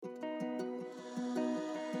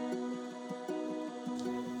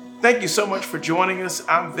Thank you so much for joining us.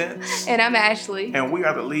 I'm Vince. And I'm Ashley. And we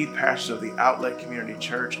are the lead pastors of the Outlet Community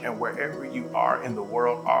Church. And wherever you are in the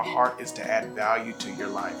world, our heart is to add value to your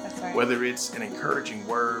life. That's right. Whether it's an encouraging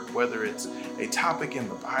word, whether it's a topic in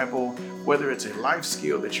the Bible, whether it's a life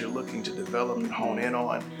skill that you're looking to develop and hone in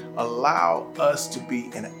on, allow us to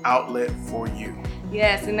be an outlet for you.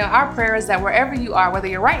 Yes, and our prayer is that wherever you are, whether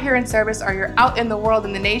you're right here in service or you're out in the world,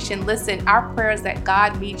 in the nation, listen, our prayer is that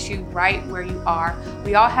God meets you right where you are.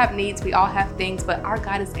 We all have needs, we all have things, but our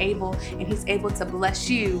God is able, and He's able to bless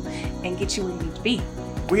you and get you where you need to be.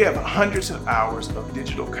 We have hundreds of hours of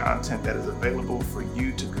digital content that is available for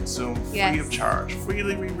you to consume free of charge.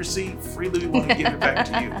 Freely we receive, freely we want to give it back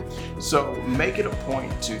to you. So make it a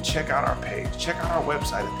point to check out our page, check out our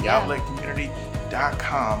website at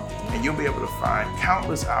theoutletcommunity.com, and you'll be able to find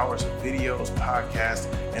countless hours of videos, podcasts,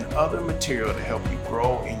 and other material to help you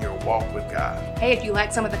grow in your walk with God. Hey, if you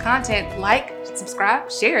like some of the content, like, subscribe,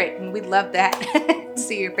 share it, and we'd love that to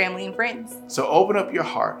see your family and friends. So open up your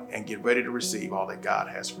heart and get ready to receive all that God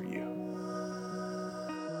has for you.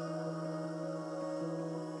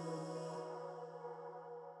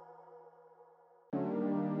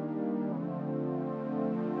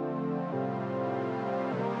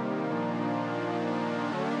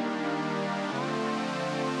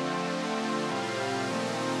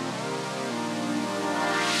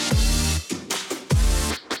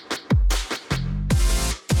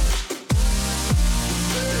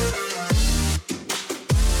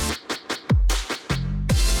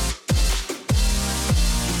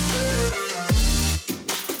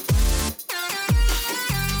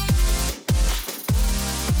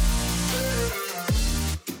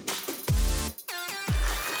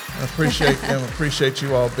 Appreciate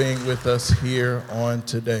you all being with us here on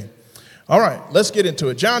today. All right, let's get into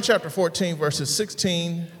it. John chapter 14, verses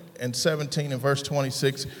 16 and 17 and verse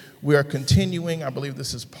 26. We are continuing, I believe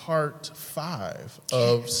this is part 5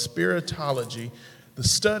 of Spiritology, the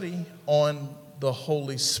study on the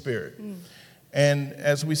Holy Spirit. And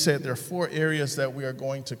as we said, there are 4 areas that we are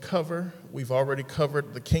going to cover. We've already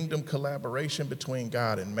covered the kingdom collaboration between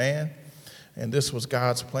God and man, and this was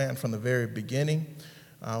God's plan from the very beginning.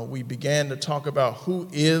 We began to talk about who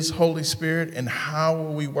is Holy Spirit and how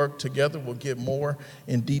will we work together. We'll get more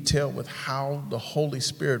in detail with how the Holy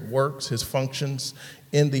Spirit works, his functions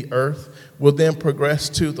in the earth. We'll then progress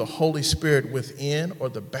to the Holy Spirit within, or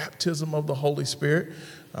the baptism of the Holy Spirit,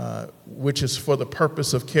 which is for the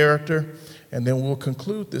purpose of character. And then we'll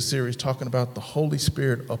conclude this series talking about the Holy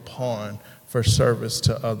Spirit upon for service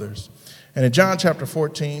to others. And in John chapter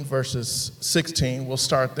 14, verses 16, we'll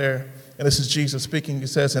start there. And this is Jesus speaking. He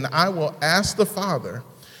says, "And I will ask the Father,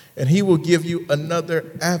 and he will give you another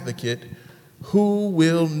advocate who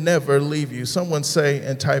will never leave you." Someone say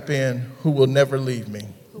and type in, "Who will never leave me."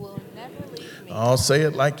 Who will never leave me. I'll say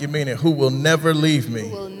it like you mean it. Who will never leave me.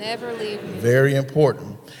 Who will never leave me. Very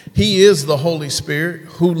important. He is the Holy Spirit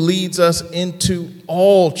who leads us into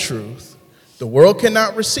all truth. The world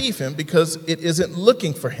cannot receive him because it isn't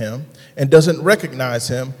looking for him and doesn't recognize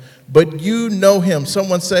him. But you know him.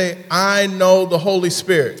 Someone say, "I know the Holy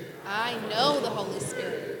Spirit." I know the Holy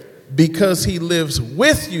Spirit. Because he lives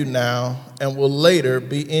with you now and will later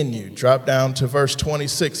be in you. Drop down to verse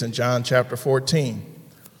 26 in John chapter 14.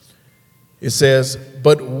 It says,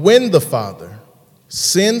 "But when the Father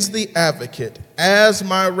sends the advocate as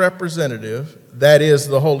my representative, that is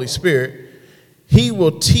the Holy Spirit, he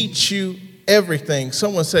will teach you everything."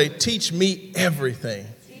 Someone say, "Teach me everything."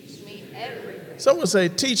 Someone say,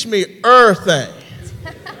 "Teach me everything."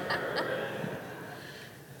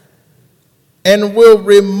 "And will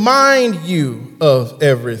remind you of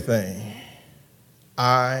everything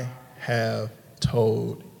I have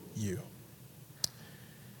told you."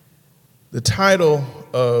 The title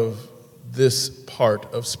of this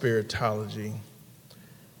part of Spiritology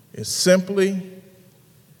is simply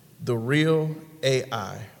 "The Real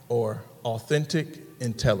AI," or Authentic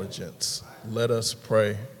Intelligence. Let us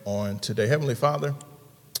pray on today. Heavenly Father,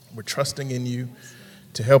 we're trusting in you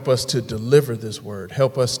to help us to deliver this word.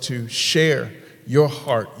 Help us to share your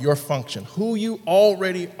heart, your function, who you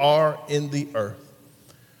already are in the earth.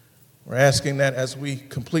 We're asking that as we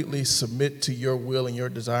completely submit to your will and your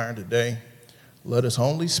desire today, let us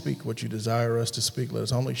only speak what you desire us to speak. Let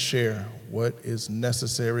us only share what is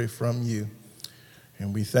necessary from you.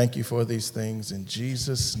 And we thank you for these things in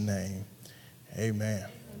Jesus' name. Amen.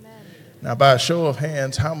 Now, by a show of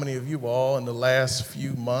hands, how many of you all in the last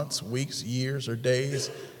few months, weeks, years, or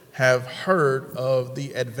days have heard of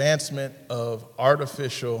the advancement of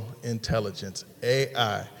artificial intelligence,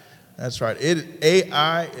 AI? That's right.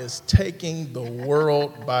 AI is taking the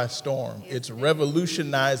world by storm. It's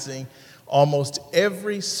revolutionizing almost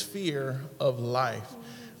every sphere of life.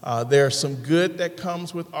 There's some good that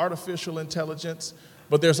comes with artificial intelligence,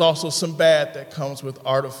 but there's also some bad that comes with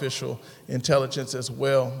artificial intelligence as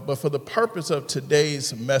well. But for the purpose of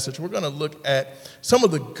today's message, we're going to look at some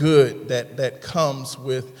of the good that comes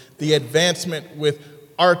with the advancement with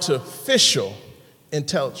artificial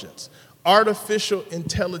intelligence. Artificial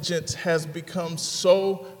intelligence has become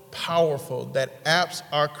so powerful that apps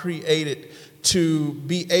are created to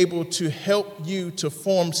be able to help you to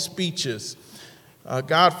form speeches.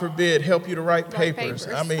 God forbid, help you to write papers.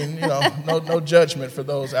 I mean, no judgment for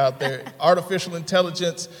those out there. Artificial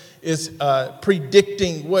intelligence is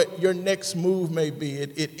predicting what your next move may be.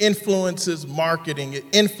 It influences marketing. It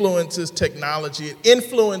influences technology. It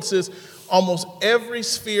influences almost every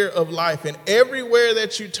sphere of life. And everywhere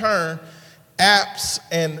that you turn, apps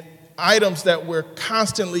and items that we're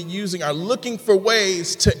constantly using are looking for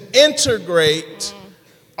ways to integrate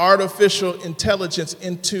artificial intelligence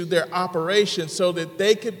into their operation so that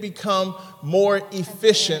they could become more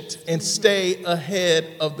efficient and stay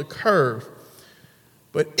ahead of the curve.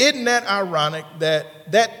 But isn't that ironic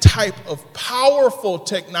that that type of powerful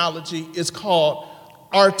technology is called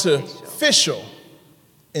artificial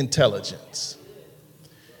intelligence?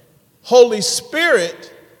 Holy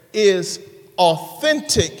Spirit is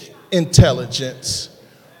authentic intelligence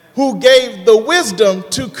who gave the wisdom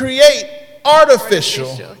to create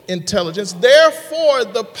artificial intelligence. Therefore,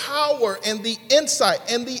 the power and the insight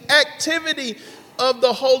and the activity of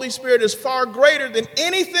the Holy Spirit is far greater than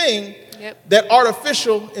anything that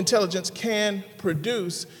artificial intelligence can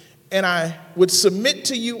produce. And I would submit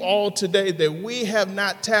to you all today that we have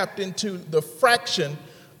not tapped into the fraction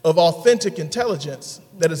of authentic intelligence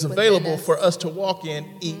that is available for us to walk in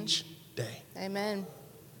each day. Amen.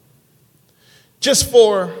 Just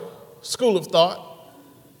for school of thought,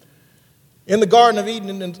 in the Garden of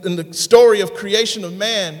Eden, in the story of creation of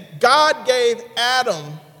man, God gave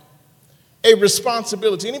Adam a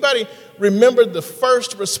responsibility. Anybody remember the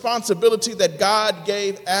first responsibility that God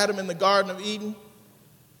gave Adam in the Garden of Eden?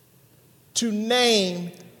 To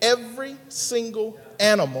name every single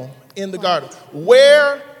animal in the garden.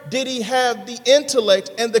 Where did he have the intellect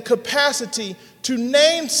and the capacity to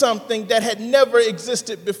name something that had never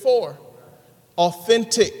existed before?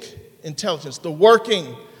 Authentic intelligence, the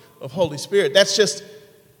working of Holy Spirit. That's just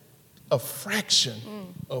a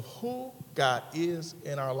fraction of who God is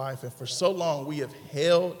in our life. And for so long, we have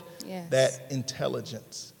held that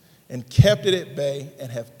intelligence and kept it at bay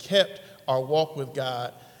and have kept our walk with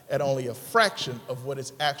God at only a fraction of what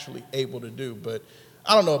it's actually able to do. But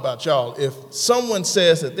I don't know about y'all. If someone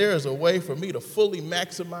says that there is a way for me to fully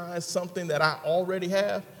maximize something that I already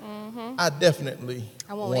have, I definitely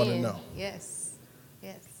want to know. Yes.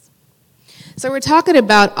 So we're talking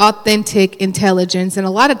about authentic intelligence, and a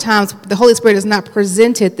lot of times the Holy Spirit is not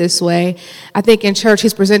presented this way. I think in church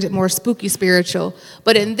he's presented more spooky spiritual.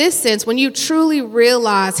 But in this sense, when you truly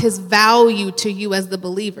realize his value to you as the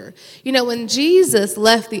believer, when Jesus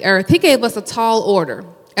left the earth, he gave us a tall order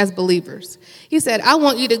as believers. He said, I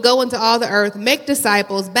want you to go into all the earth, make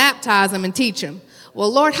disciples, baptize them, and teach them.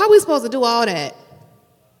 Well, Lord, how are we supposed to do all that?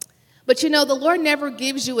 But the Lord never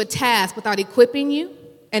gives you a task without equipping you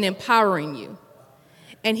and empowering you.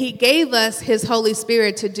 And he gave us his Holy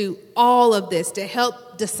Spirit to do all of this, to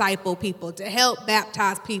help disciple people, to help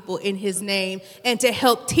baptize people in his name, and to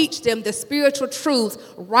help teach them the spiritual truths,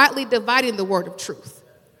 rightly dividing the word of truth.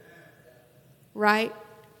 Right?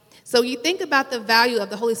 So you think about the value of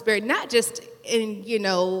the Holy Spirit, not just in,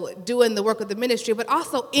 doing the work of the ministry, but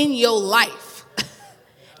also in your life.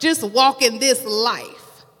 Just walking this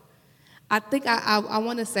life. I think I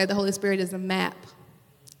want to say the Holy Spirit is a map.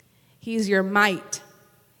 He's your might,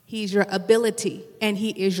 he's your ability, and he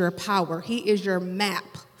is your power. He is your map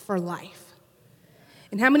for life.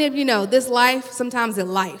 And how many of you know this life, sometimes it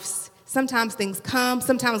lifes. Sometimes things come,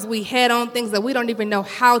 sometimes we head on things that we don't even know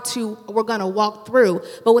we're going to walk through.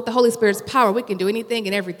 But with the Holy Spirit's power, we can do anything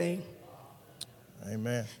and everything.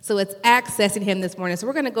 Amen. So it's accessing him this morning. So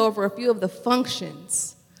we're going to go over a few of the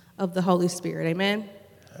functions of the Holy Spirit. Amen?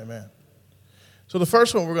 Amen. So the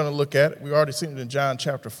first one we're going to look at, we already seen it in John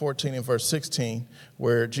chapter 14 and verse 16,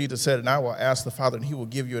 where Jesus said, and I will ask the Father, and he will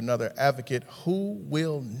give you another advocate who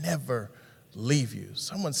will never leave you.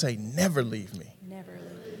 Someone say, never leave me. Never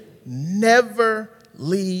leave you. Never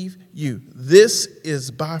leave you. This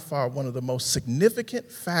is by far one of the most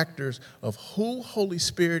significant factors of who Holy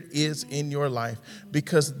Spirit is in your life,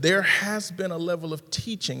 because there has been a level of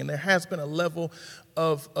teaching and there has been a level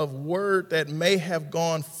of word that may have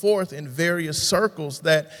gone forth in various circles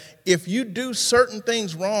that if you do certain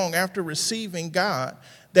things wrong after receiving God,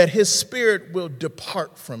 that his Spirit will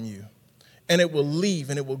depart from you. and it will leave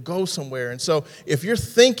and it will go somewhere. And so if you're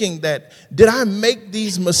thinking that, did I make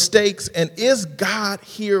these mistakes and is God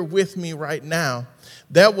here with me right now?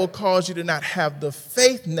 That will cause you to not have the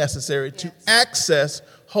faith necessary to access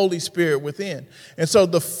Holy Spirit within. And so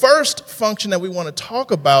the first function that we want to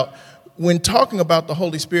talk about when talking about the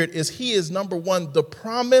Holy Spirit is he is, number one, the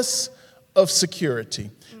promise of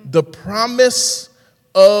security. The promise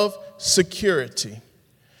of security.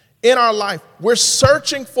 In our life, we're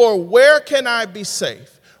searching for where can I be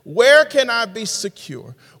safe? Where can I be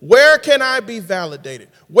secure? Where can I be validated?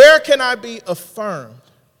 Where can I be affirmed?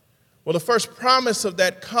 Well, the first promise of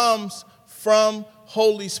that comes from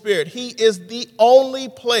Holy Spirit. He is the only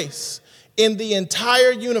place in the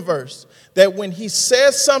entire universe that when he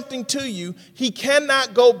says something to you, he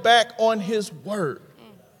cannot go back on his word.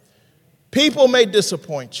 People may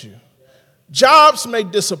disappoint you. Jobs may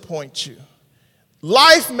disappoint you.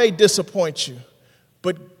 Life may disappoint you,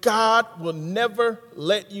 but God will never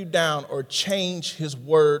let you down or change his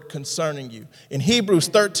word concerning you. In Hebrews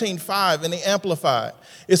 13:5 in the Amplified,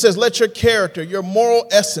 it says, let your character, your moral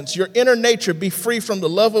essence, your inner nature be free from the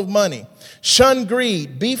love of money. Shun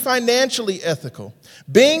greed. Be financially ethical.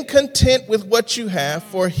 Being content with what you have,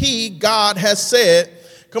 for he, God, has said,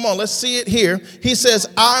 come on, let's see it here. He says,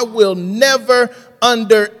 I will never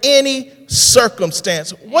under any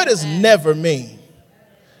circumstance. What does never mean?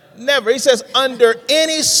 Never. He says, under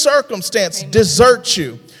any circumstance, desert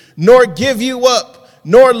you, nor give you up,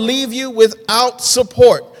 nor leave you without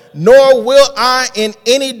support, nor will I in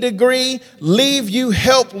any degree leave you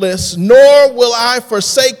helpless, nor will I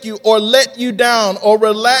forsake you or let you down or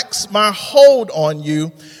relax my hold on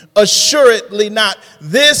you. Assuredly not.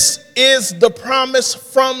 This is the promise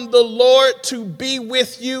from the Lord to be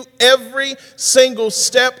with you every single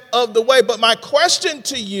step of the way. But my question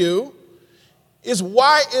to you is,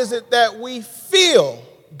 why is it that we feel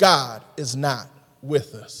God is not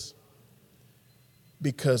with us?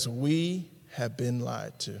 Because we have been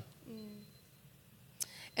lied to.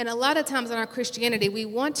 And a lot of times in our Christianity, we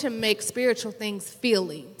want to make spiritual things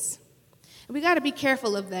feelings. And we got to be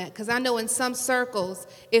careful of that, because I know in some circles,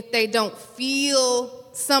 if they don't feel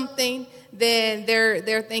something, then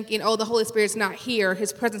they're thinking, oh, the Holy Spirit's not here.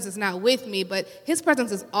 His presence is not with me. But his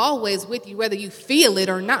presence is always with you, whether you feel it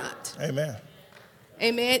or not. Amen.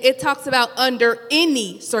 Amen. It talks about under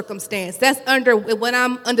any circumstance. That's under when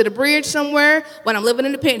I'm under the bridge somewhere, when I'm living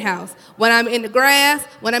in the penthouse, when I'm in the grass,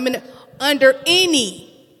 when I'm under any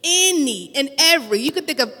and every. You could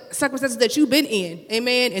think of circumstances that you've been in.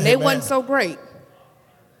 Amen. And they wasn't so great.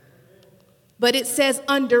 But it says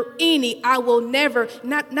under any, I will never,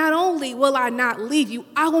 not only will I not leave you,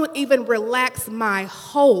 I won't even relax my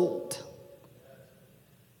hold.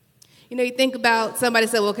 You know, you think about somebody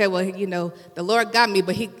say, well, okay, well, you know, the Lord got me,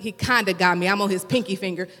 but he kind of got me. I'm on his pinky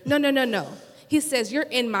finger. No. He says, you're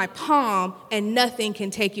in my palm and nothing can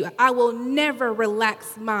take you. I will never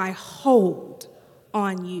relax my hold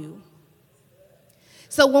on you.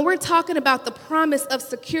 So when we're talking about the promise of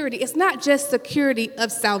security, it's not just security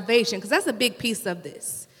of salvation, because that's a big piece of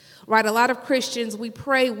this, right? A lot of Christians, we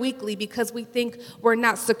pray weekly because we think we're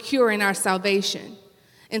not secure in our salvation.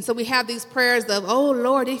 And so we have these prayers of, oh,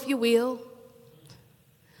 Lord, if you will.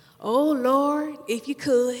 Oh, Lord, if you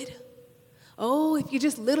could. Oh, if you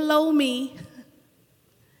just little old me.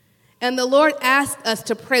 And the Lord asks us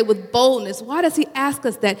to pray with boldness. Why does he ask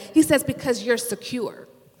us that? He says, because you're secure.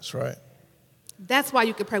 That's right. That's why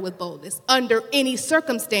you can pray with boldness. Under any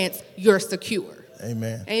circumstance, you're secure.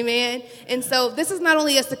 Amen. Amen. And so this is not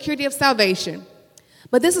only a security of salvation,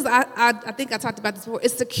 but this is, I think I talked about this before,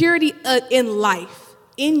 it's security in life.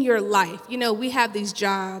 In your life. You know, we have these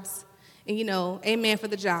jobs, and you know, amen for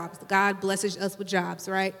the jobs. God blesses us with jobs,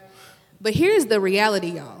 right? But here's the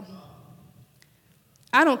reality, y'all.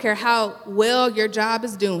 I don't care how well your job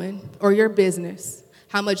is doing or your business,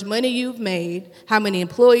 how much money you've made, how many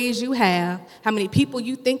employees you have, how many people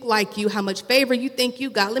you think like you, how much favor you think you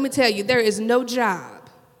got. Let me tell you, there is no job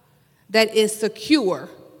that is secure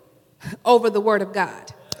over the word of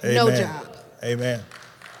God. Amen. No job. Amen.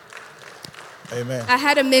 Amen. I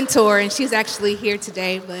had a mentor, and she's actually here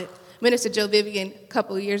today, but Minister Joe Vivian, a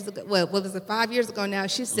couple of years ago, well, what was it, 5 years ago now,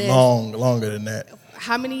 she said. Longer than that.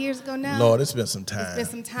 How many years ago now? Lord, it's been some time. It's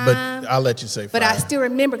been some time. But I'll let you say 5. But I still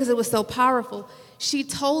remember because it was so powerful. She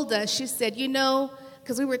told us, she said, you know,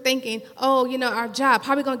 because we were thinking, oh, you know, our job,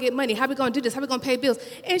 how are we going to get money? How are we going to do this? How are we going to pay bills?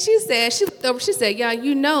 And she said, yeah,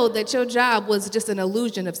 you know that your job was just an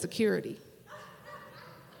illusion of security.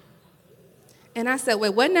 And I said,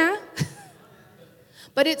 wait, what now?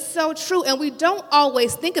 But it's so true, and we don't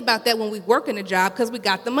always think about that when we work in a job because we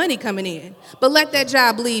got the money coming in. But let that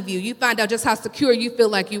job leave you. You find out just how secure you feel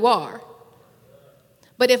like you are.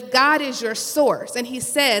 But if God is your source and he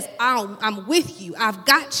says, I'm with you, I've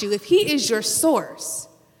got you, if he is your source,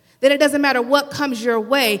 then it doesn't matter what comes your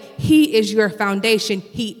way. He is your foundation.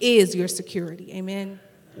 He is your security. Amen.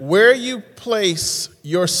 Where you place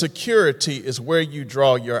your security is where you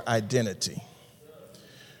draw your identity.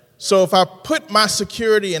 So if I put my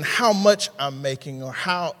security in how much I'm making or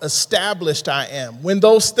how established I am, when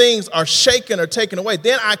those things are shaken or taken away,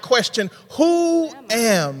 then I question, who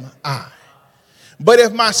am I? But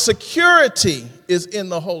if my security is in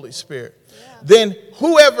the Holy Spirit, then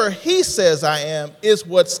whoever he says I am is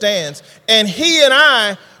what stands. And he and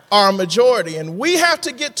I are a majority. And we have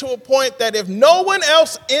to get to a point that if no one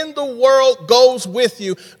else in the world goes with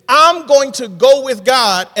you, I'm going to go with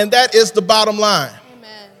God. And that is the bottom line.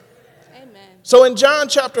 So in John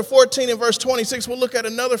chapter 14 and verse 26, we'll look at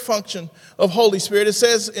another function of Holy Spirit. It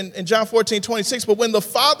says in John 14, 26, but when the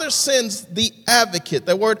Father sends the advocate,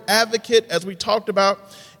 that word advocate, as we talked about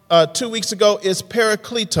 2 weeks ago, is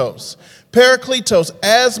parakletos. Parakletos,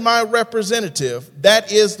 as my representative,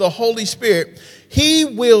 that is the Holy Spirit. He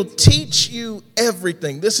will teach you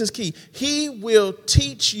everything. This is key. He will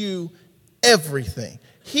teach you everything.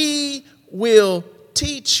 He will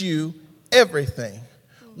teach you everything.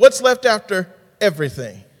 What's left after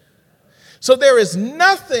everything? So there is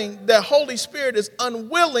nothing that Holy Spirit is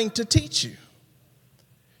unwilling to teach you.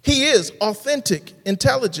 He is authentic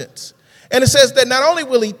intelligence. And it says that not only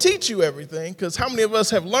will he teach you everything, because how many of us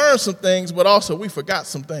have learned some things, but also we forgot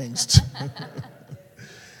some things.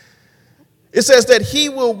 It says that he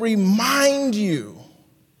will remind you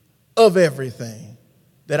of everything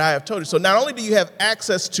that I have told you. So not only do you have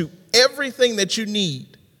access to everything that you need,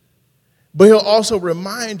 but he'll also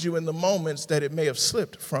remind you in the moments that it may have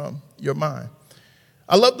slipped from your mind.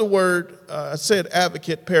 I love the word, I said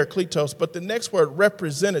advocate, parakletos, but the next word,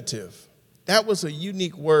 representative, that was a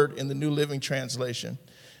unique word in the New Living Translation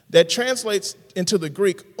that translates into the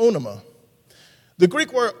Greek unoma. The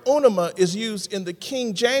Greek word unoma is used in the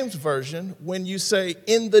King James Version when you say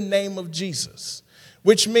in the name of Jesus,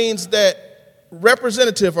 which means that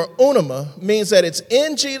representative or unoma means that it's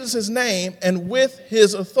in Jesus' name and with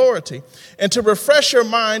his authority. And to refresh your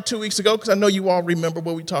mind 2 weeks ago, because I know you all remember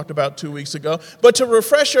what we talked about 2 weeks ago, but to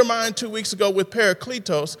refresh your mind 2 weeks ago with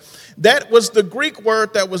parakletos, that was the Greek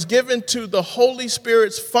word that was given to the Holy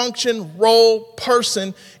Spirit's function, role,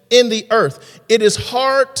 person in the earth. It is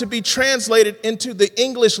hard to be translated into the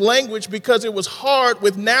English language because it was hard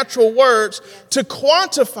with natural words to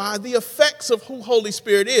quantify the effects of who Holy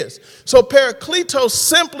Spirit is. So parakletos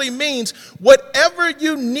simply means whatever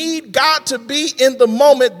you need God to be in the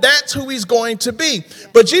moment, that's who he's going to be.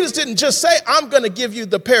 But Jesus didn't just say, I'm going to give you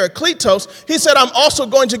the parakletos. He said, I'm also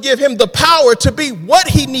going to give him the power to be what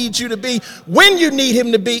he needs you to be, when you need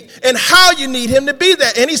him to be, and how you need him to be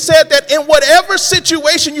that. And he said that in whatever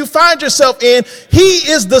situation you find yourself in, he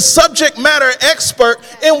is the subject matter expert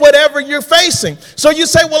in whatever you're facing. So you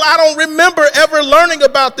say, well, I don't remember ever learning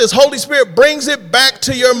about this. Holy Spirit brings it back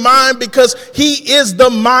to your mind because he is the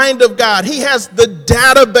mind of God. He has the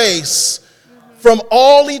database from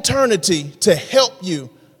all eternity to help you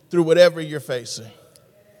through whatever you're facing.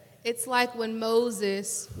 It's like when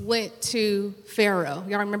Moses went to Pharaoh.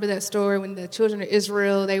 Y'all remember that story when the children of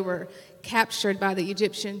Israel, they were captured by the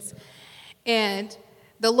Egyptians. And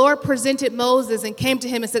the Lord presented Moses and came to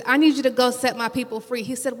him and said, I need you to go set my people free.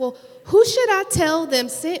 He said, well, who should I tell them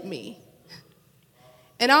sent me?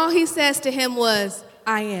 And all he says to him was,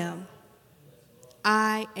 I am.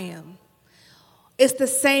 I am. It's the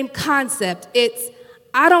same concept.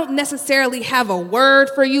 I don't necessarily have a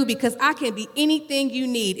word for you because I can be anything you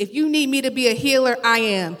need. If you need me to be a healer, I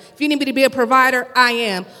am. If you need me to be a provider, I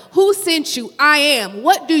am. Who sent you? I am.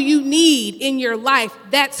 What do you need in your life?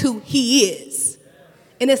 That's who he is.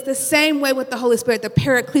 And it's the same way with the Holy Spirit, the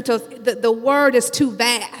parakletos. The word is too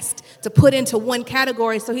vast to put into one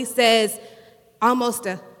category. So he says almost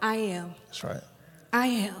I am. That's right. I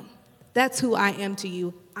am. That's who I am to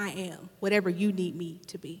you. I am. Whatever you need me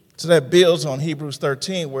to be. So that builds on Hebrews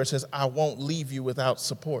 13 where it says, I won't leave you without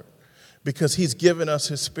support because he's given us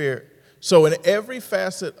his spirit. So in every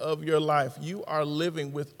facet of your life, you are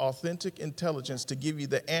living with authentic intelligence to give you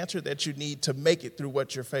the answer that you need to make it through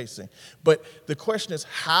what you're facing. But the question is,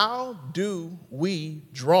 how do we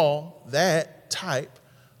draw that type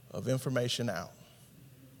of information out?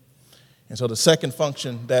 And so the second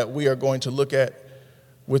function that we are going to look at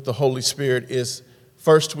with the Holy Spirit is,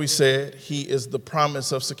 first we said, he is the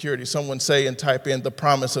promise of security. Someone say and type in the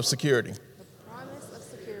promise of security.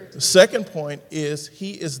 The second point is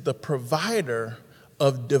he is the provider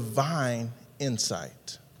of divine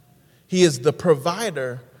insight. He is the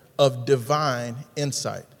provider of divine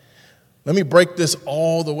insight. Let me break this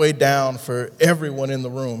all the way down for everyone in the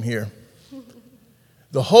room here.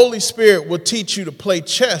 The Holy Spirit will teach you to play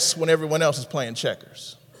chess when everyone else is playing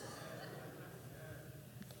checkers.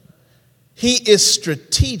 He is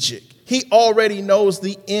strategic. He already knows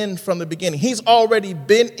the end from the beginning. He's already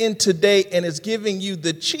been in today and is giving you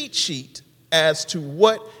the cheat sheet as to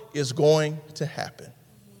what is going to happen.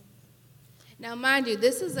 Now, mind you,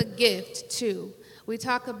 this is a gift, too. We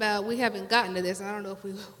talk about, we haven't gotten to this, I don't know if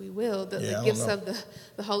we will, the gifts of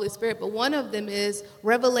the Holy Spirit, but one of them is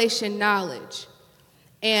revelation knowledge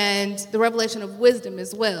and the revelation of wisdom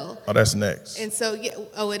as well. Oh, that's next. And so,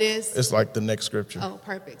 it is? It's like the next scripture. Oh,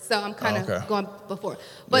 perfect. So I'm kind of going before.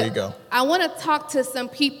 But there you go. I want to talk to some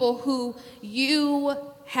people who you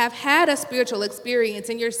have had a spiritual experience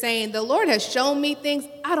and you're saying, the Lord has shown me things,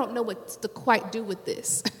 I don't know what to quite do with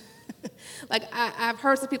this. Like I've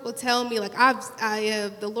heard some people tell me, like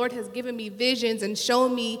the Lord has given me visions and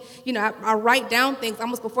shown me, I write down things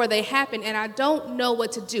almost before they happen, and I don't know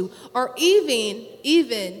what to do. Or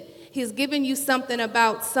even He's given you something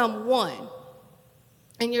about someone,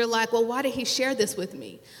 and you're like, well, why did He share this with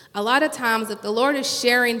me? A lot of times, if the Lord is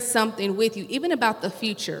sharing something with you, even about the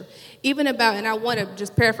future, and I want to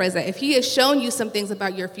just paraphrase that, if He has shown you some things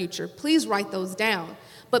about your future, please write those down,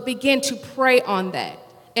 but begin to pray on that.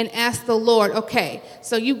 And ask the Lord, okay,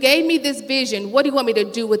 so you gave me this vision. What do you want me to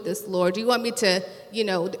do with this, Lord? Do you want me to,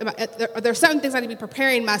 are there certain things I need to be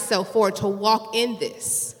preparing myself for to walk in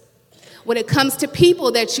this? When it comes to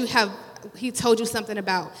people that He told you something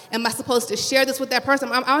about, am I supposed to share this with that person?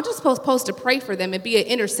 I'm just supposed to pray for them and be an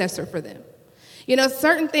intercessor for them.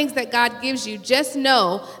 Certain things that God gives you, just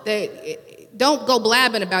know that don't go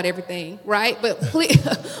blabbing about everything, right? But please,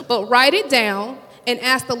 but write it down. And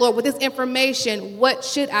ask the Lord, with this information, what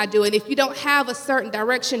should I do? And if you don't have a certain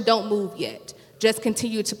direction, don't move yet. Just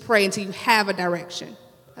continue to pray until you have a direction.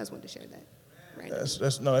 I just wanted to share that. Right.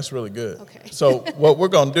 That's really good. Okay. So what we're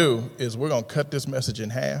going to do is we're going to cut this message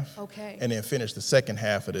in half. Okay. And then finish the second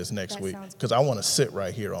half of this next week. Because I want to sit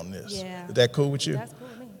right here on this. Yeah. Is that cool with you? That's cool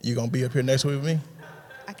with me. You going to be up here next week with me?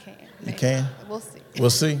 I can. You can? We'll see.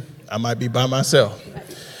 We'll see. I might be by myself.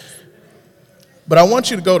 But I want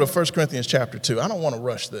you to go to 1 Corinthians chapter 2. I don't want to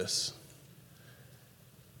rush this.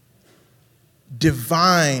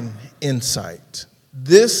 Divine insight.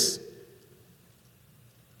 This,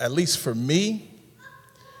 at least for me,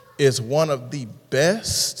 is one of the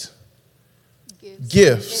best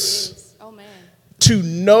gifts to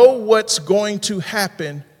know what's going to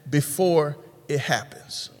happen before it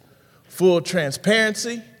happens. Full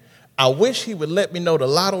transparency. I wish he would let me know the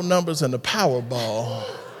lotto numbers and the Powerball.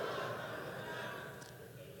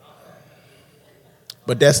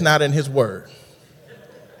 But that's not in his word.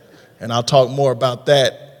 And I'll talk more about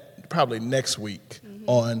that probably next week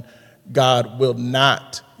on God will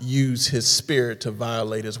not use his spirit to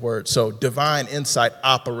violate his word. So divine insight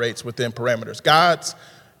operates within parameters. God's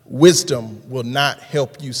wisdom will not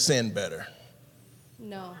help you sin better.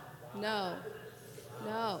 No.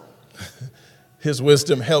 His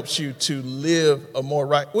wisdom helps you to live a more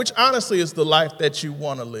right, which honestly is the life that you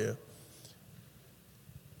want to live.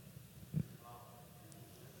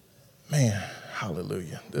 Man,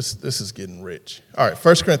 hallelujah. This is getting rich. All right,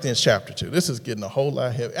 1 Corinthians chapter 2. This is getting a whole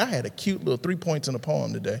lot heavy. I had a cute little 3 points in a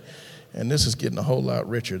poem today, and this is getting a whole lot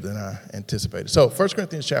richer than I anticipated. So 1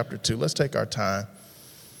 Corinthians chapter 2, let's take our time.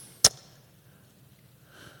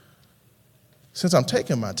 Since I'm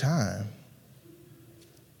taking my time,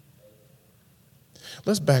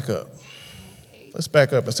 let's back up. Let's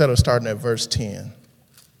back up instead of starting at verse 10.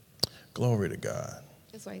 Glory to God.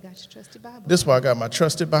 That's why you got your trusted Bible. This is why I got my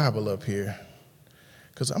trusted Bible up here,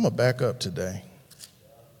 because I'm going to back up today.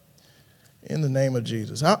 In the name of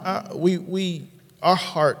Jesus. Our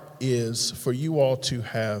heart is for you all to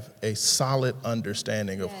have a solid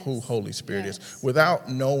understanding of who Holy Spirit is. Without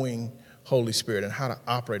knowing Holy Spirit and how to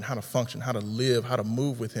operate, how to function, how to live, how to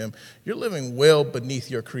move with him, you're living well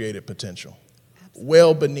beneath your creative potential. Absolutely.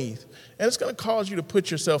 Well beneath. And it's going to cause you to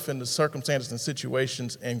put yourself into circumstances and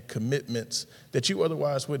situations and commitments that you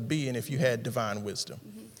otherwise would be in if you had divine wisdom.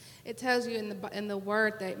 Mm-hmm. It tells you in the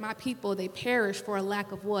word that my people, they perish for a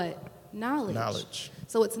lack of what? Knowledge.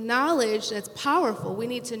 So it's knowledge that's powerful. We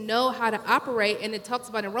need to know how to operate. And it talks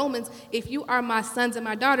about in Romans, if you are my sons and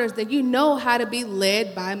my daughters, then you know how to be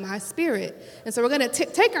led by my spirit. And so we're going to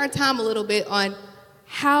take our time a little bit on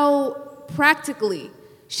how practically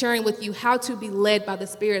sharing with you how to be led by the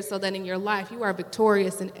Spirit so that in your life you are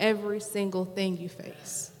victorious in every single thing you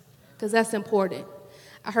face. Because that's important.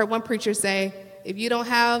 I heard one preacher say, if you don't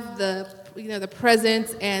have the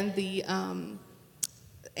presence and the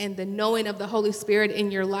knowing of the Holy Spirit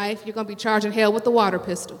in your life, you're going to be charging hell with the water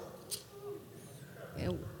pistol.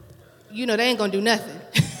 they ain't going to do nothing.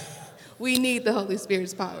 We need the Holy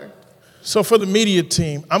Spirit's power. So for the media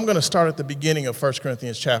team, I'm going to start at the beginning of 1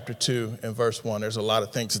 Corinthians chapter 2 and verse 1. There's a lot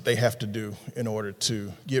of things that they have to do in order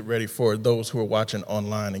to get ready for those who are watching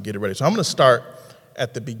online and get it ready. So I'm going to start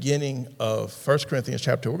at the beginning of 1 Corinthians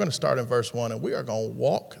chapter 2. We're going to start in verse 1, and we are going to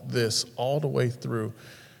walk this all the way through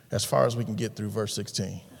as far as we can get through verse 16.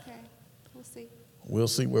 Okay, we'll see. We'll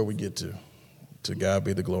see where we get to. To God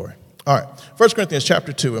be the glory. All right, 1 Corinthians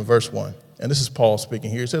chapter 2 and verse 1. And this is Paul speaking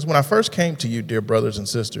here. He says, when I first came to you, dear brothers and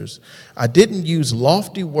sisters, I didn't use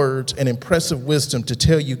lofty words and impressive wisdom to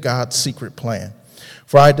tell you God's secret plan.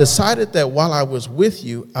 For I decided that while I was with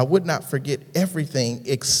you, I would not forget everything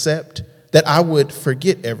except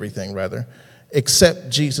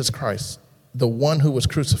Jesus Christ, the one who was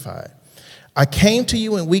crucified. I came to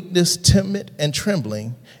you in weakness, timid and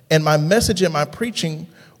trembling, and my message and my preaching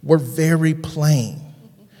were very plain.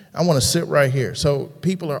 I want to sit right here. So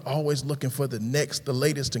people are always looking for the next, the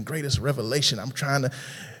latest and greatest revelation.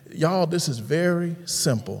 Y'all, this is very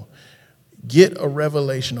simple. Get a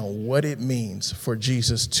revelation on what it means for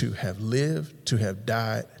Jesus to have lived, to have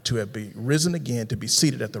died, to have been risen again, to be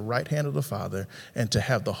seated at the right hand of the Father, and to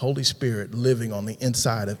have the Holy Spirit living on the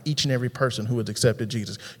inside of each and every person who has accepted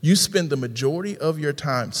Jesus. You spend the majority of your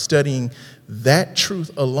time studying that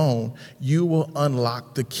truth alone, you will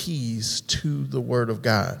unlock the keys to the Word of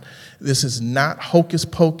God. This is not hocus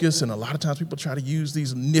pocus, and a lot of times people try to use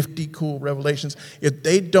these nifty, cool revelations. If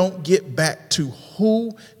they don't get back to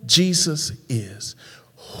who Jesus is,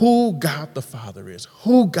 who God the Father is,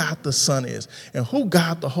 who God the Son is, and who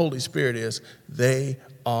God the Holy Spirit is, they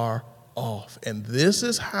are off. And this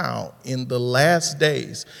is how, in the last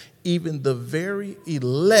days, even the very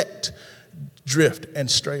elect drift and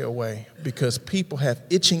stray away, because people have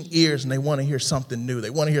itching ears and they want to hear something new.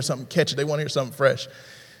 They want to hear something catchy. They want to hear something fresh.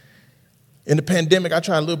 In the pandemic, I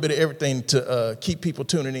tried a little bit of everything to keep people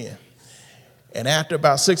tuning in. And after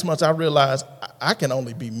about 6 months, I realized I can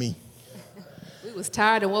only be me. We was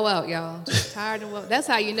tired and woe out, y'all. Just tired and woe. That's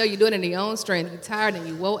how you know you're doing it in your own strength. You're tired and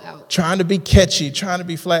you woe out. Trying to be catchy, trying to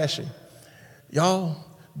be flashy. Y'all,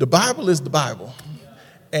 the Bible is the Bible.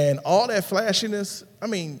 And all that flashiness,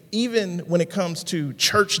 even when it comes to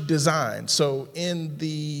church design. So in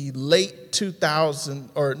the late 2000s,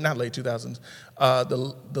 or not late 2000s,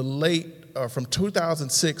 from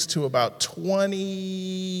 2006 to about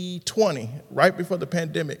 2020, right before the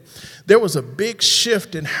pandemic, there was a big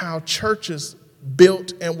shift in how churches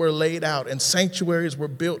built and were laid out, and sanctuaries were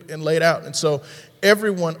built and laid out. And so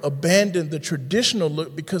everyone abandoned the traditional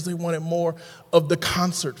look because they wanted more of the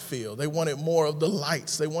concert feel. They wanted more of the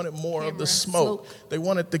lights. They wanted more of the smoke. They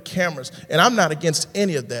wanted the cameras. And I'm not against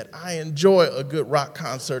any of that. I enjoy a good rock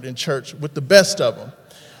concert in church with the best of them.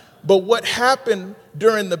 But what happened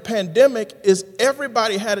during the pandemic is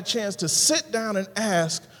everybody had a chance to sit down and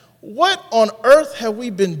ask, what on earth have we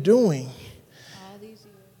been doing? All these years.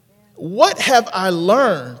 What have I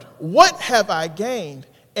learned? What have I gained?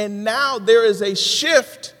 And now there is a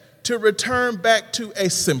shift to return back to a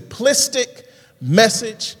simplistic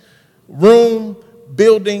message, room,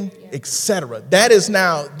 building, etc. That is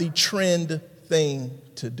now the trend thing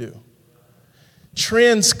to do.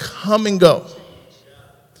 Trends come and go.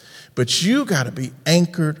 But you got to be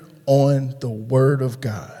anchored on the Word of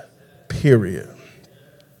God, period.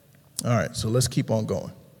 All right, so let's keep on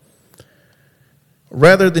going.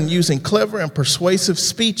 Rather than using clever and persuasive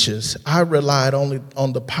speeches, I relied only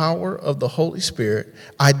on the power of the Holy Spirit.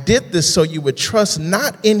 I did this so you would trust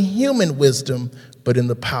not in human wisdom, but in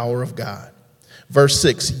the power of God. Verse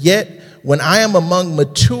 6, yet when I am among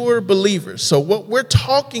mature believers, so what we're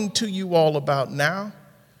talking to you all about now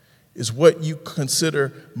is what you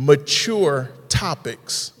consider mature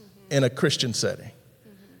topics in a Christian setting.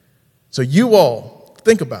 So you all,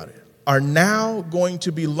 think about it, are now going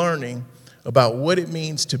to be learning about what it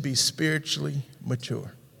means to be spiritually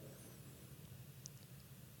mature.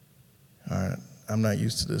 All right, I'm not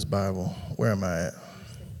used to this Bible. Where am I at?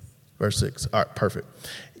 Verse 6. All right, perfect.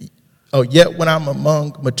 Oh, yet when I'm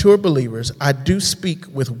among mature believers, I do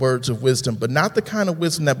speak with words of wisdom, but not the kind of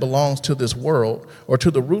wisdom that belongs to this world or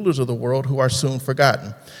to the rulers of the world who are soon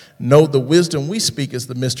forgotten. No, the wisdom we speak is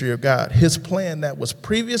the mystery of God, his plan that was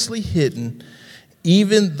previously hidden,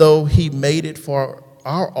 even though he made it for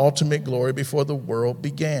our ultimate glory before the world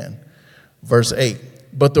began. Verse 8,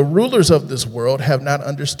 but the rulers of this world have not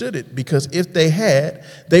understood it, because if they had,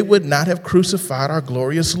 they would not have crucified our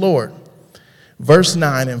glorious Lord. Verse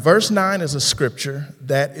 9, and verse 9 is a scripture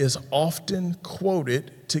that is often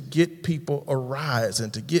quoted to get people arise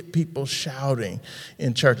and to get people shouting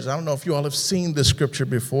in churches. I don't know if you all have seen this scripture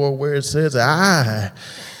before where it says, eye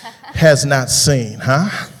has not seen, huh?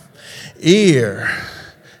 ear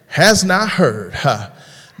has not heard,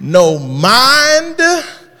 no mind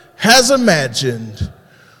has imagined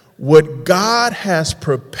what God has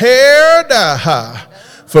prepared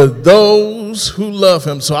for those who love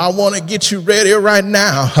him. So I want to get you ready right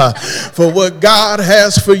now for what God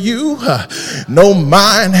has for you. No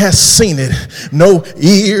mind has seen it. No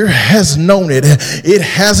ear has known it. It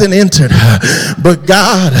hasn't entered. But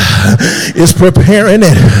God is preparing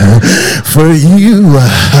it for you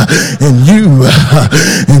and you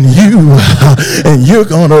and you. And you're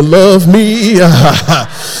going to love me.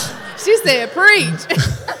 She said, preach.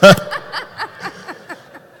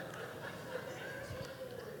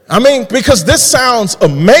 I mean, because this sounds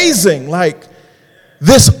amazing, like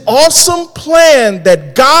this awesome plan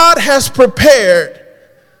that God has prepared.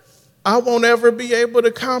 I won't ever be able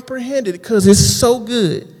to comprehend it because it's so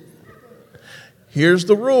good. Here's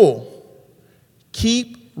the rule.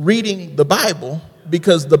 Keep reading the Bible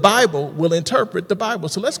because the Bible will interpret the Bible.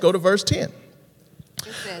 So let's go to verse 10.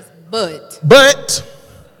 It says, but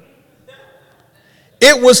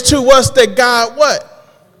it was to us that God what?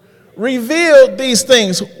 Revealed these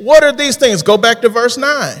things. What are these things? Go back to verse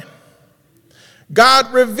 9.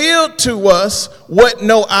 God revealed to us what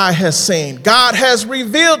no eye has seen. God has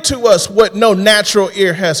revealed to us what no natural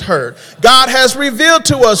ear has heard. God has revealed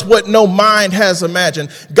to us what no mind has imagined.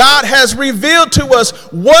 God has revealed to us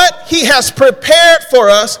what he has prepared for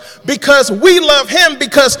us because we love him,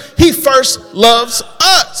 because he first loves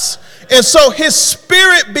us. And so his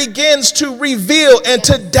spirit begins to reveal and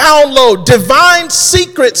to download divine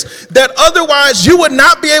secrets that otherwise you would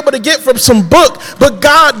not be able to get from some book. But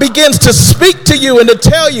God begins to speak to you and to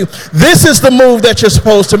tell you, this is the move that you're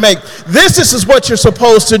supposed to make. This is what you're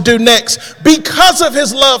supposed to do next. Because of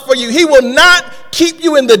his love for you, he will not keep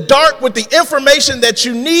you in the dark with the information that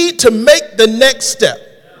you need to make the next step.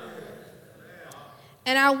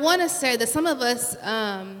 And I want to say that some of us,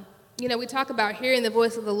 we talk about hearing the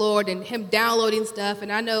voice of the Lord and him downloading stuff.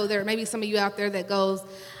 And I know there may be some of you out there that goes,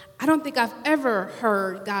 I don't think I've ever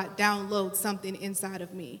heard God download something inside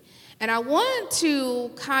of me. And I want to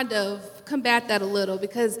kind of combat that a little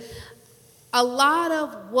because a lot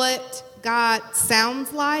of what God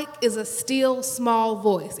sounds like is a still small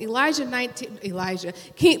voice. First,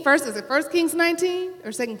 is it 1 Kings 19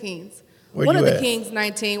 or 2 Kings? One of the Kings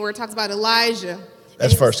 19 where it talks about Elijah.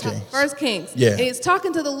 That's 1 Kings. 1 Kings. Yeah. And he's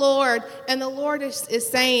talking to the Lord, and the Lord is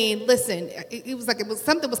saying, listen, it was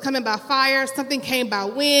something was coming by fire, something came by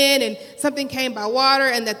wind, and something came by water,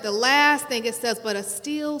 and that the last thing it says, but a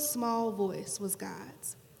still small voice was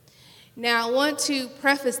God's. Now, I want to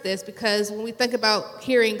preface this because when we think about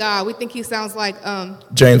hearing God, we think he sounds like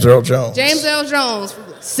James Earl Jones. James Earl Jones,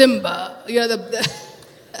 Simba,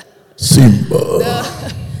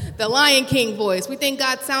 Simba. The Lion King voice. We think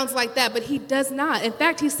God sounds like that, but he does not. In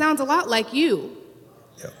fact, he sounds a lot like you.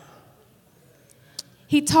 Yep.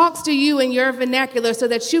 He talks to you in your vernacular so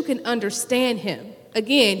that you can understand him.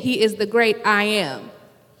 Again, he is the great I am.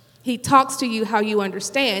 He talks to you how you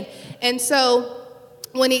understand. And so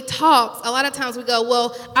when he talks, a lot of times we go,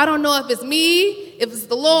 well, I don't know if it's me, if it's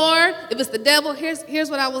the Lord, if it's the devil.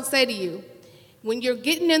 Here's what I will say to you. When you're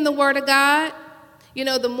getting in the Word of God,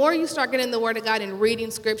 the more you start getting the Word of God and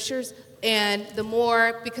reading scriptures, and the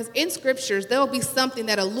more, because in scriptures, there will be something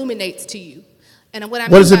that illuminates to you. And what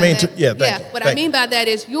does it mean? What I mean by that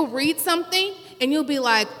is you'll read something and you'll be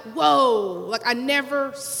like, whoa, like I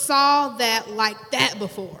never saw that like that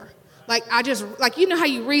before. Like you know how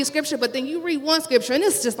you read scripture, but then you read one scripture and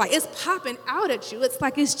it's just like, it's popping out at you. It's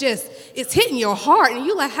like, it's hitting your heart. And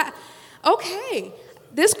you're like, okay,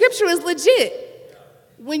 this scripture is legit.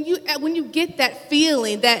 When you get that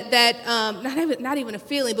feeling, not even a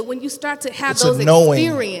feeling, but when you start to have those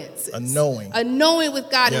experiences, a knowing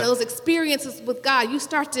with God, and those experiences with God, you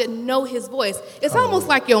start to know his voice. It's almost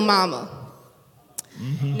like your mama.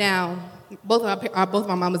 Mm-hmm. Now, both of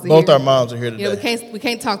my mamas are here. Both our moms are here today. We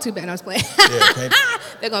can't talk too bad. I was playing.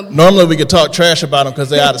 Normally we could talk trash about them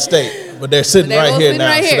because they're out of state, but they're sitting right here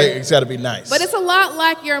now, so it's got to be nice. But it's a lot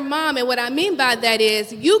like your mom, and what I mean by that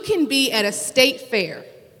is you can be at a state fair.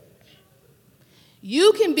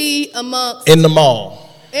 You can be in the mall.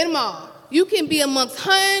 You can be amongst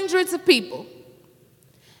hundreds of people.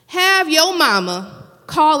 Have your mama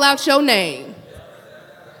call out your name.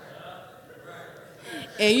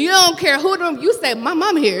 And you don't care who them, you say, my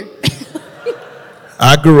mama here.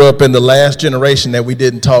 I grew up in the last generation that we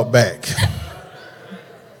didn't talk back.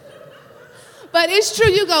 But it's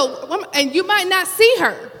true, you go, and you might not see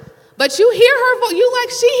her, but you hear her voice, you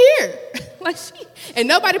like she here. And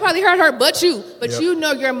nobody probably heard her but you. But you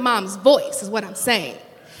know your mom's voice is what I'm saying.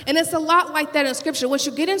 And it's a lot like that in Scripture. Once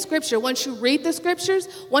you get in Scripture, once you read the Scriptures,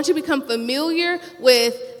 once you become familiar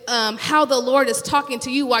with how the Lord is talking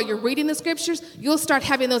to you while you're reading the Scriptures, you'll start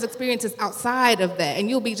having those experiences outside of that. And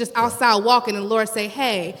you'll be just outside walking, and the Lord say,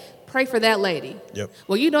 hey, pray for that lady. Yep.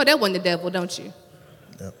 Well, you know that wasn't the devil, don't you?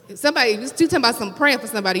 Yep. If somebody, you talking about some praying for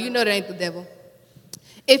somebody, you know that ain't the devil.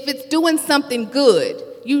 If it's doing something good,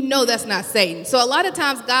 you know that's not Satan. So a lot of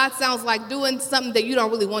times God sounds like doing something that you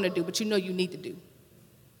don't really want to do, but you know you need to do.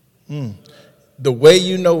 The way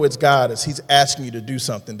you know it's God is he's asking you to do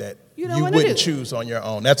something that You you don't wanna wouldn't do. choose on your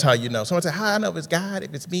own. That's how you know. Someone say, how I know if it's God,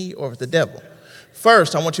 if it's me, or if it's the devil.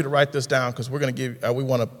 First, I want you to write this down because we're going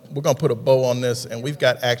to put a bow on this, and we've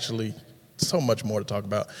got actually so much more to talk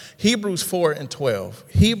about. Hebrews 4:12.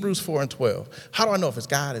 Hebrews 4:12. How do I know if it's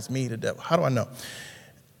God, it's me, the devil? How do I know?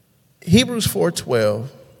 Hebrews 4:12,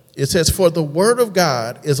 it says, for the word of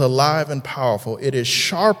God is alive and powerful. It is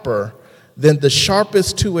sharper than the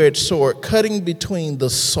sharpest two-edged sword, cutting between the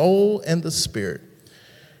soul and the spirit.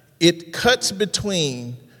 It cuts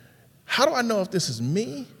between, how do I know if this is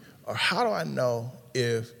me? Or how do I know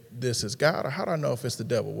if this is God? Or how do I know if it's the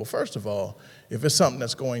devil? Well, first of all, if it's something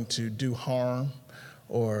that's going to do harm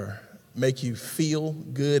or make you feel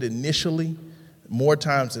good initially, more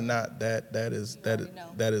times than not, that is.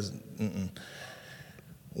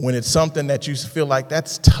 When it's something that you feel like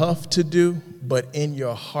that's tough to do, but in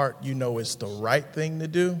your heart you know it's the right thing to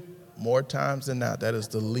do, more times than not, that is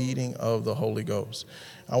the leading of the Holy Ghost.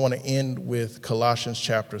 I want to end with Colossians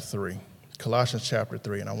chapter 3. Colossians chapter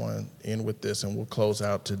 3, and I want to end with this, and we'll close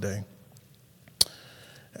out today.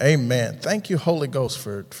 Amen. Thank you, Holy Ghost,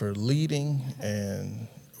 for leading, and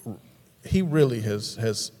he really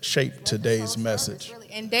has shaped today's message.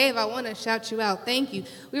 And Dave, I want to shout you out. Thank you.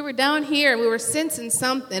 We were down here and we were sensing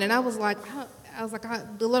something, and I was like,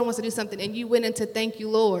 the Lord wants to do something, and you went into thank you,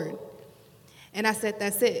 Lord. And I said,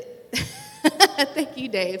 that's it. Thank you,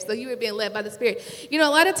 Dave. So you were being led by the Spirit. You know,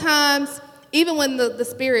 a lot of times, even when the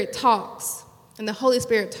Spirit talks and the Holy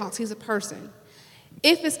Spirit talks, he's a person.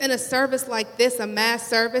 If it's in a service like this, a mass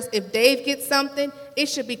service, if Dave gets something, it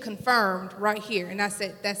should be confirmed right here. And I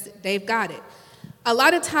said, that's it. Dave got it. A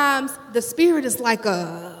lot of times, the Spirit is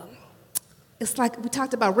it's like we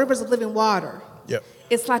talked about rivers of living water. Yep.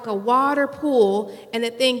 It's like a water pool. And the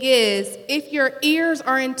thing is, if your ears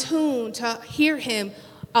are in tune to hear him,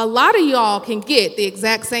 a lot of y'all can get the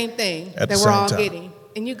exact same thing that we're all getting.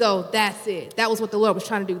 And you go, that's it. That was what the Lord was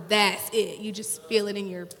trying to do. That's it. You just feel it in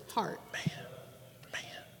your heart. Man.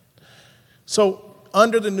 So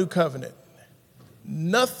under the new covenant,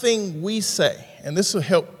 nothing we say, and this will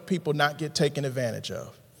help people not get taken advantage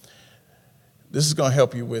of. This is going to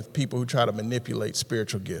help you with people who try to manipulate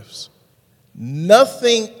spiritual gifts.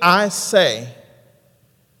 Nothing I say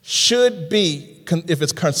should be, if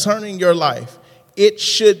it's concerning your life, it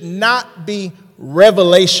should not be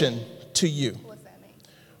revelation to you. What's that mean?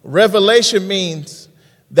 Revelation means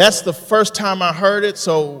that's the first time I heard it,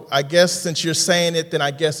 so I guess since you're saying it, then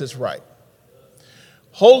I guess it's right.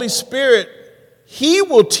 Holy Spirit, he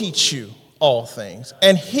will teach you all things,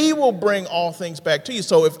 and he will bring all things back to you.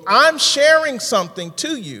 So if I'm sharing something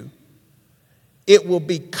to you, it will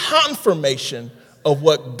be confirmation of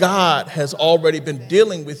what God has already been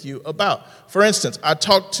dealing with you about. For instance, I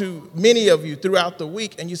talked to many of you throughout the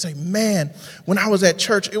week, and you say, man, when I was at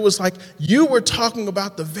church, it was like you were talking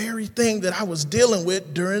about the very thing that I was dealing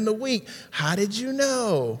with during the week. How did you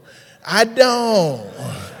know? I don't.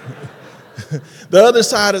 The other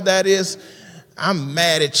side of that is, I'm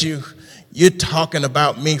mad at you. You're talking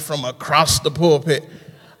about me from across the pulpit.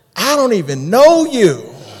 I don't even know you.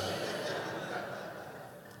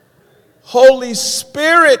 Holy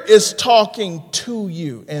Spirit is talking to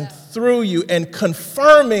you and through you and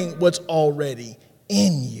confirming what's already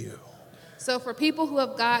in you. So for people who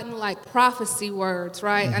have gotten like prophecy words,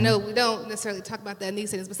 right? Mm-hmm. I know we don't necessarily talk about that in these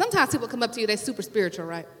settings, but sometimes people come up to you, they're super spiritual,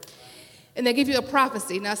 right? And they give you a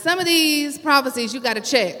prophecy. Now, some of these prophecies you got to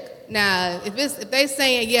check. Now, if they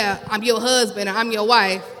saying, yeah, I'm your husband or I'm your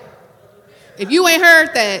wife, if you ain't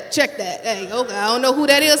heard that, check that. Hey, okay, I don't know who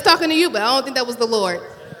that is talking to you, but I don't think that was the Lord.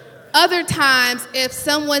 Other times, if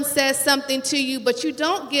someone says something to you, but you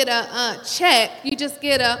don't get a check, you just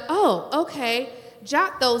get oh, okay,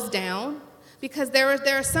 jot those down. Because there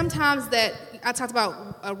are some times that I talked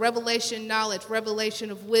about revelation knowledge,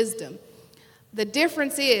 revelation of wisdom. The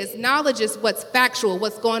difference is knowledge is what's factual,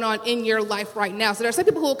 what's going on in your life right now. So there are some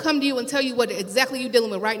people who will come to you and tell you what exactly you're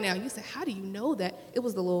dealing with right now. You say, how do you know that? It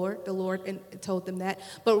was the Lord and told them that.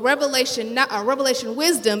 But revelation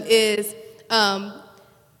wisdom is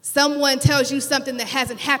someone tells you something that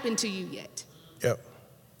hasn't happened to you yet. Yep.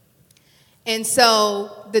 And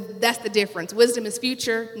so that's the difference. Wisdom is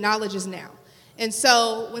future, knowledge is now. And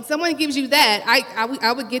so when someone gives you that,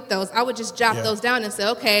 I would get those. I would just jot those down and say,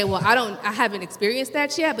 okay, well, I haven't experienced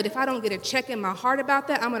that yet, but if I don't get a check in my heart about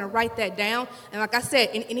that, I'm going to write that down. And like I said,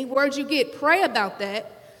 in any words you get, pray about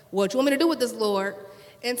that. What you want me to do with this, Lord?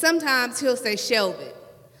 And sometimes he'll say, shelve it.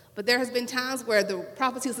 But there has been times where the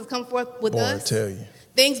prophecies have come forth with us. I tell you.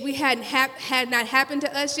 Things we had not happened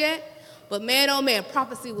to us yet. But man, oh man,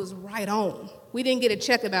 prophecy was right on. We didn't get a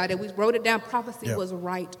check about it. We wrote it down. Prophecy was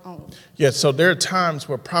right on. Yeah, so there are times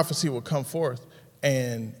where prophecy will come forth,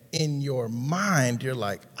 and in your mind, you're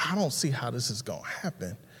like, I don't see how this is going to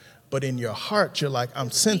happen. But in your heart, you're like,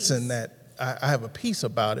 I'm sensing that I have a peace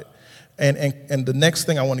about it. And the next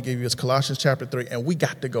thing I want to give you is Colossians chapter 3, and we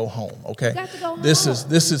got to go home, okay? We got to go home. This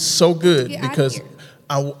is so good because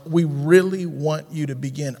we really want you to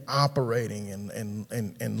begin operating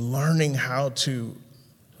and learning how to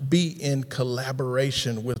be in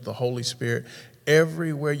collaboration with the Holy Spirit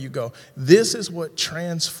everywhere you go. This is what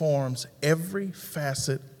transforms every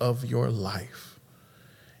facet of your life,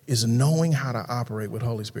 is knowing how to operate with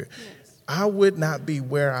Holy Spirit. Yes. I would not be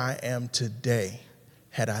where I am today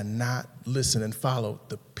had I not listened and followed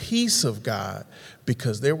the peace of God,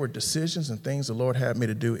 because there were decisions and things the Lord had me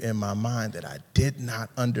to do in my mind that I did not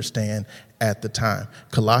understand at the time.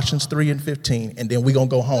 Colossians 3:15, and then we're going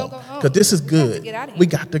to go home because this is good. We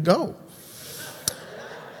got to go.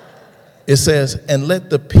 It says, and let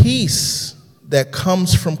the peace that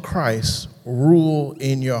comes from Christ rule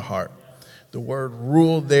in your heart. The word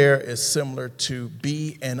rule there is similar to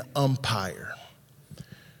be an umpire.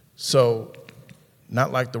 So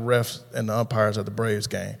not like the refs and the umpires at the Braves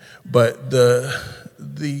game, but a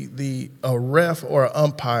ref or an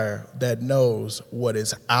umpire that knows what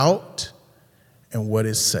is out and what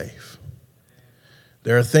is safe.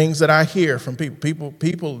 There are things that I hear from people.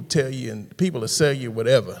 People tell you, and people will sell you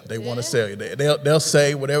whatever they want to sell you. They'll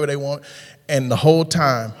say whatever they want, and the whole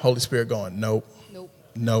time, Holy Spirit going, nope, nope,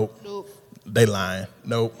 nope, nope. They lying,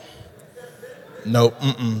 nope, nope,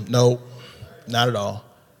 nope, not at all.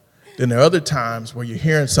 Then there are other times where you're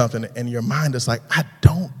hearing something and your mind is like, I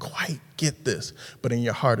don't quite get this. But in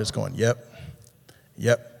your heart it's going, yep,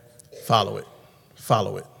 follow it,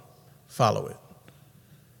 follow it, follow it.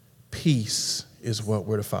 Peace is what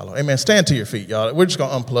we're to follow. Amen. Stand to your feet, y'all. We're just going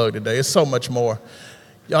to unplug today. It's so much more.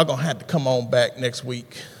 Y'all going to have to come on back next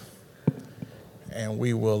week, and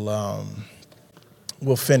we'll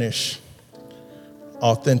finish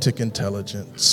Authentic Intelligence.